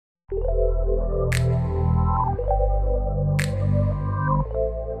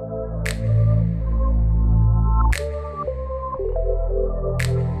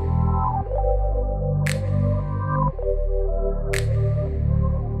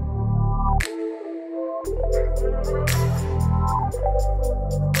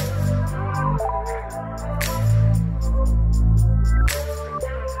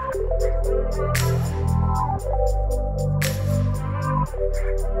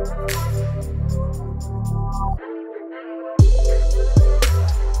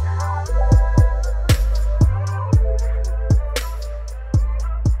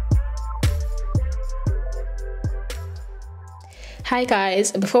Hi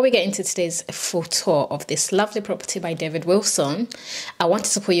guys, before we get into today's full tour of this lovely property by David Wilson, I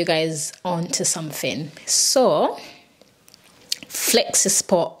wanted to put you guys on to something. So,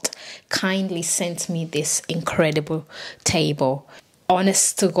 Flexispot kindly sent me this incredible table.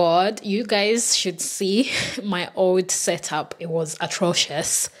 Honest to God, you guys should see my old setup. It was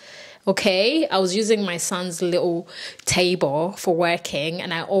atrocious. Okay, I was using my son's little table for working,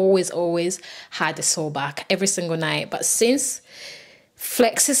 and I always had a sore back every single night. But since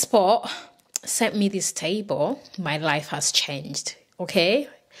Flexispot sent me this table, my life has changed. Okay,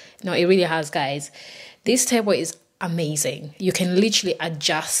 no, it really has, guys. This table is amazing. You can literally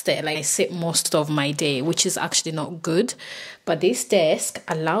adjust it. Like, I sit most of my day, which is actually not good, but this desk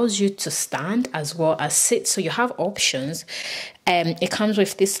allows you to stand as well as sit, so you have options. It comes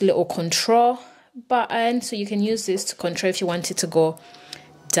with this little control button, so you can use this to control if you wanted to go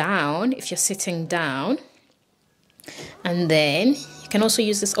down, if you're sitting down, and then you can also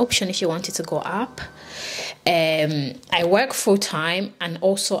use this option if you wanted to go up. I work full-time, and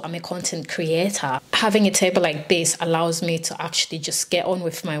also I'm a content creator. Having a table like this allows me to actually just get on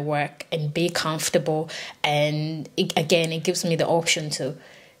with my work and be comfortable, and it gives me the option to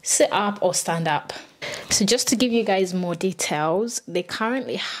sit up or stand up. So just to give you guys more details, they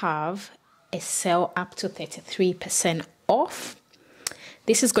currently have a sale up to 33% off.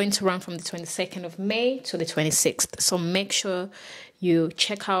 This is going to run from the 22nd of May to the 26th. So make sure you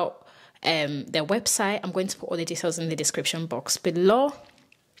check out their website. I'm going to put all the details in the description box below,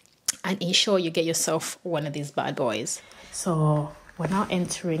 and ensure you get yourself one of these bad boys. So we're now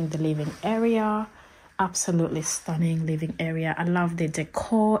entering the living area. Absolutely stunning living area. I love the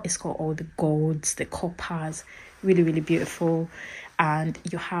decor. It's got all the golds, the coppers, really beautiful. And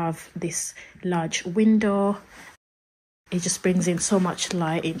you have this large window. It just brings in so much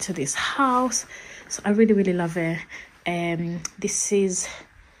light into this house. So I really love it. This is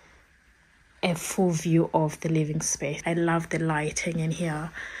a full view of the living space. I love the lighting in here.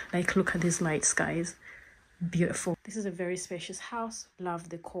 Like, look at these lights, guys. Beautiful. This is a very spacious house. Love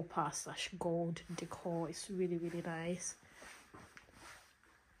the copper / gold decor. It's really nice.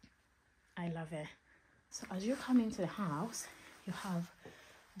 I love it. So as you come into the house, you have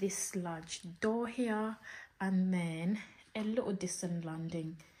this large door here, and then a little distant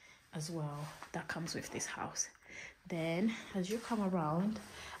landing as well that comes with this house. Then as you come around,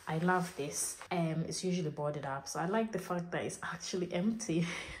 I love this. It's usually boarded up, so I like the fact that it's actually empty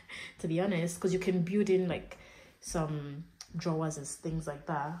to be honest, because you can build in like some drawers and things like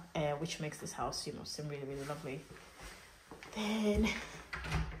that, which makes this house, you know, seem really lovely. Then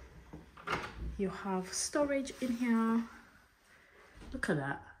you have storage in here. Look at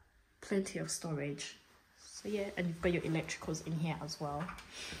that, plenty of storage. So yeah, and you've got your electricals in here as well.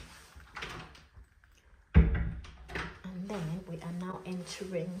 And then we are now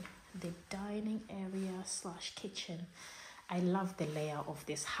entering the dining area / kitchen. I love the layout of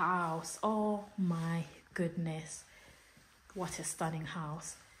this house. Oh my goodness, what a stunning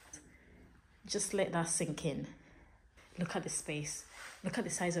house. Just let that sink in. Look at the space. Look at the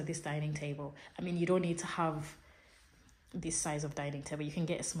size of this dining table. I mean, you don't need to have this size of dining table. You can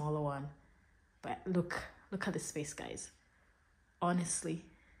get a smaller one. But look at the space, guys. Honestly,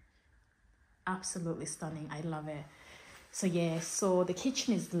 absolutely stunning. I love it. So yeah, so the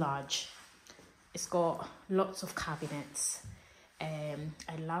kitchen is large. It's got lots of cabinets.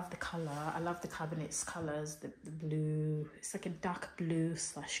 I love the color. I love the cabinets colors. The blue. It's like a dark blue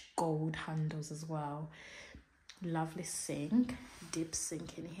 / gold handles as well. Lovely sink, deep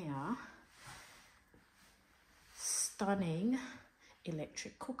sink in here. Stunning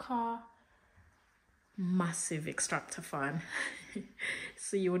electric cooker. Massive extractor fan.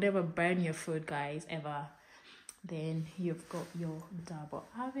 So you will never burn your food, guys, ever. Then you've got your double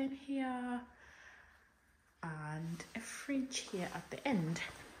oven here, and a fridge here at the end,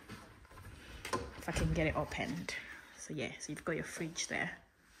 if I can get it opened. So yeah, so you've got your fridge there,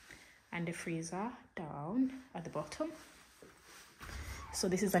 and the freezer down at the bottom. So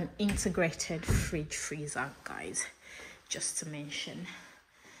this is an integrated fridge freezer, guys, just to mention.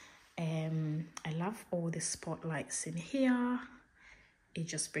 I love all the spotlights in here. It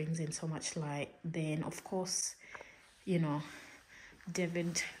just brings in so much light. Then of course, you know,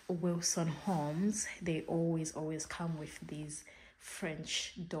 David Wilson homes, they always come with these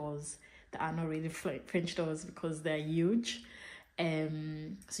French doors that are not really French doors because they're huge.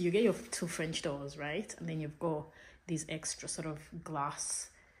 So you get your 2 French doors, right? And then you've got these extra sort of glass,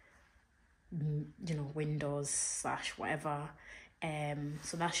 you know, windows / whatever.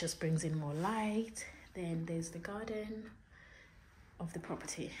 So that just brings in more light. Then there's the garden of the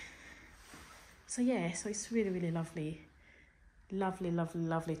property. So yeah, so it's really lovely.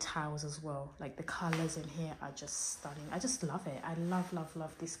 Lovely tiles as well. Like the colors in here are just stunning. I just love it. I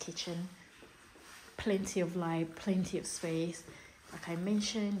love this kitchen. Plenty of light, plenty of space. Like I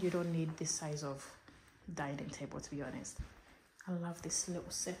mentioned, you don't need this size of dining table, to be honest. I love this little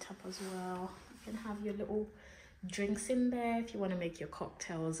setup as well. You can have your little drinks in there if you want to make your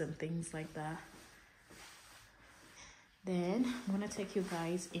cocktails and things like that. Then I'm going to take you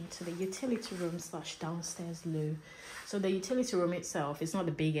guys into the utility room / downstairs loo. So the utility room itself is not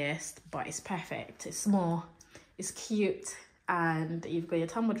the biggest, but it's perfect. It's small, it's cute, and you've got your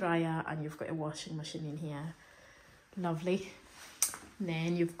thermal dryer and you've got a washing machine in here. Lovely.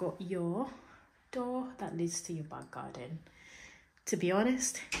 Then you've got your door that leads to your back garden. To be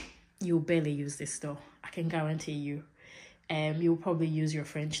honest, you'll barely use this door. I can guarantee you. You'll probably use your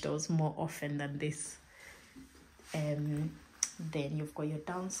French doors more often than this. Then you've got your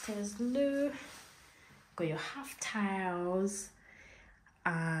downstairs loo, got your half tiles,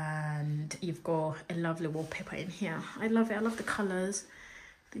 and you've got a lovely wallpaper in here. I love it. I love the colors.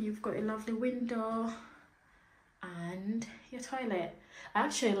 Then you've got a lovely window and your toilet. I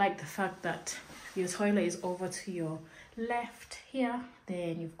actually like the fact that your toilet is over to your left here.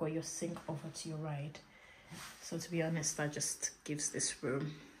 Then you've got your sink over to your right. So to be honest, that just gives this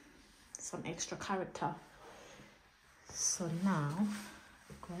room some extra character. So now,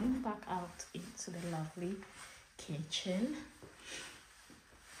 going back out into the lovely kitchen.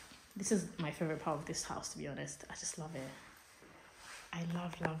 This is my favorite part of this house, to be honest. I just love it. I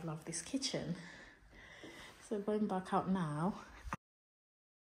love this kitchen. So going back out now.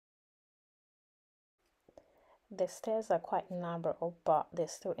 The stairs are quite narrow, but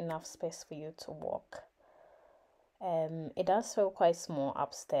there's still enough space for you to walk. It does feel quite small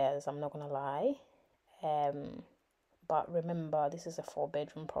upstairs, I'm not gonna lie. But remember, this is a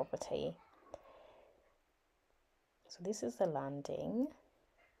 4-bedroom property. So this is the landing.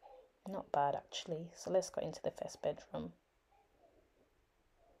 Not bad actually. So let's go into the first bedroom.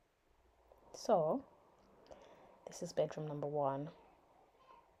 So this is bedroom number 1.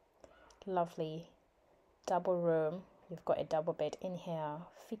 Lovely double room. You've got a double bed in here,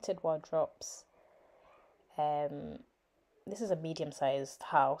 fitted wardrobes. This is a medium-sized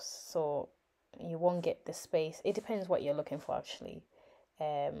house, so you won't get the space. It depends what you're looking for actually.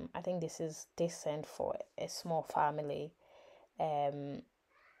 I think this is decent for a small family. The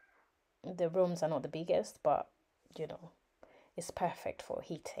rooms are not the biggest, but you know, it's perfect for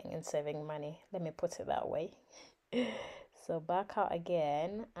heating and saving money. Let me put it that way. So back out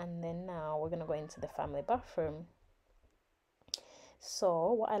again, and then now we're gonna go into the family bathroom.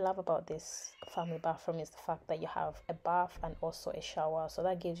 So what I love about this family bathroom is the fact that you have a bath and also a shower. So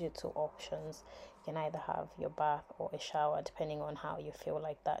that gives you 2 options. You can either have your bath or a shower depending on how you feel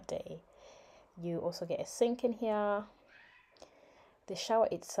like that day. You also get a sink in here. The shower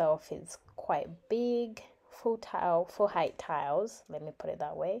itself is quite big, full height tiles, let me put it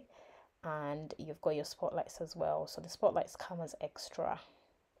that way. And you've got your spotlights as well. So the spotlights come as extra.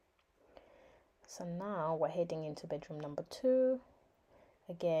 So now we're heading into bedroom number 2.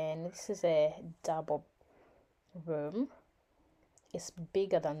 Again, this is a double room. It's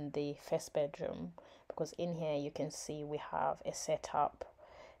bigger than the first bedroom because in here you can see we have a setup,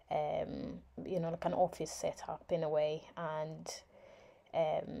 you know, like an office setup in a way, and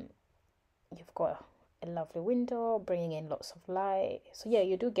you've got a lovely window bringing in lots of light. So yeah,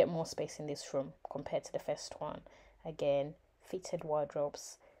 you do get more space in this room compared to the first one. Again, fitted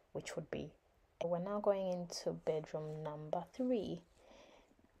wardrobes, which would be. We're now going into bedroom number 3.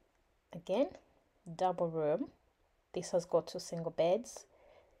 Again, double room. This has got 2 single beds,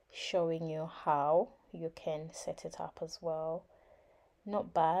 showing you how you can set it up as well.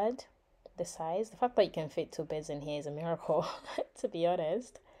 Not bad. The size, the fact that you can fit 2 beds in here is a miracle, to be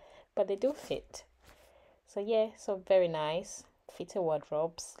honest. But they do fit. So yeah, so very nice. Fitted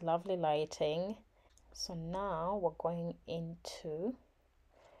wardrobes, lovely lighting. So now we're going into,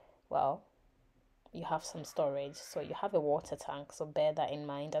 well, you have some storage. So you have a water tank, so bear that in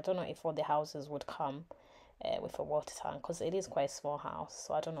mind. I don't know if all the houses would come with a water tank, because it is quite a small house,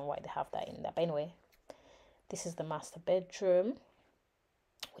 so I don't know why they have that in there. But anyway, this is the master bedroom,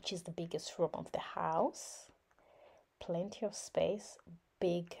 which is the biggest room of the house. Plenty of space,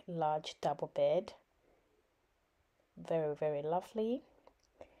 big large double bed, very, very lovely.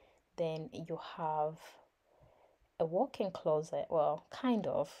 Then you have a walk-in closet. Well, kind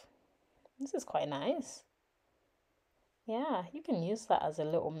of. This is quite nice. Yeah, you can use that as a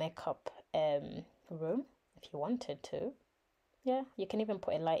little makeup room if you wanted to. Yeah, you can even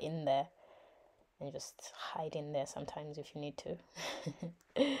put a light in there and just hide in there sometimes if you need to.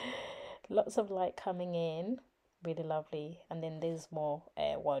 Lots of light coming in, really lovely. And then there's more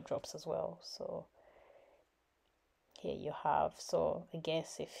wardrobes as well. So here you have, so I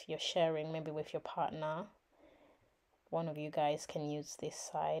guess if you're sharing maybe with your partner, one of you guys can use this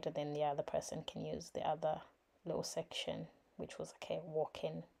side and then the other person can use the other little section, which was like a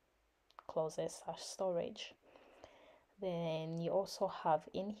walk-in closet / storage. Then you also have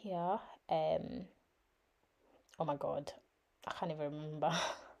in here, oh my god, I can't even remember.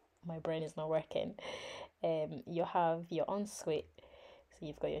 My brain is not working. You have your ensuite. So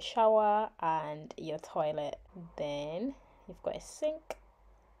you've got your shower and your toilet. Then you've got a sink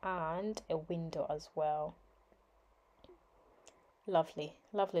and a window as well. Lovely,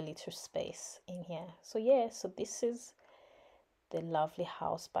 lovely little space in here. So yeah, so this is the lovely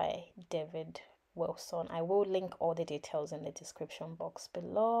house by David Wilson. I will link all the details in the description box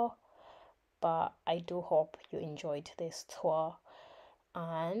below, but I do hope you enjoyed this tour,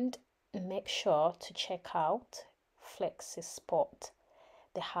 and make sure to check out Flexispot.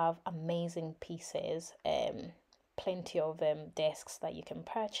 They have amazing pieces, plenty of desks that you can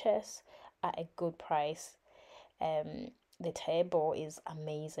purchase at a good price. The table is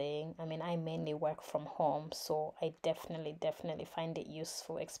amazing. I mean, I mainly work from home, so I definitely find it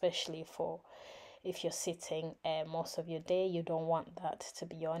useful, especially for if you're sitting most of your day. You don't want that, to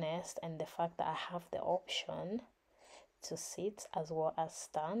be honest. And the fact that I have the option to sit as well as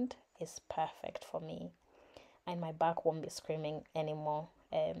stand is perfect for me, and my back won't be screaming anymore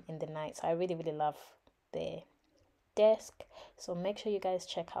in the night. So I really love the desk. So make sure you guys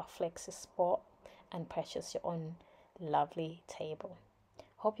check out Flexispot and purchase your own lovely table.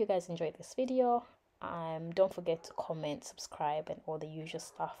 Hope you guys enjoyed this video. Don't forget to comment, subscribe, and all the usual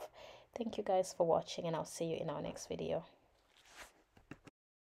stuff. Thank you guys for watching, and I'll see you in our next video.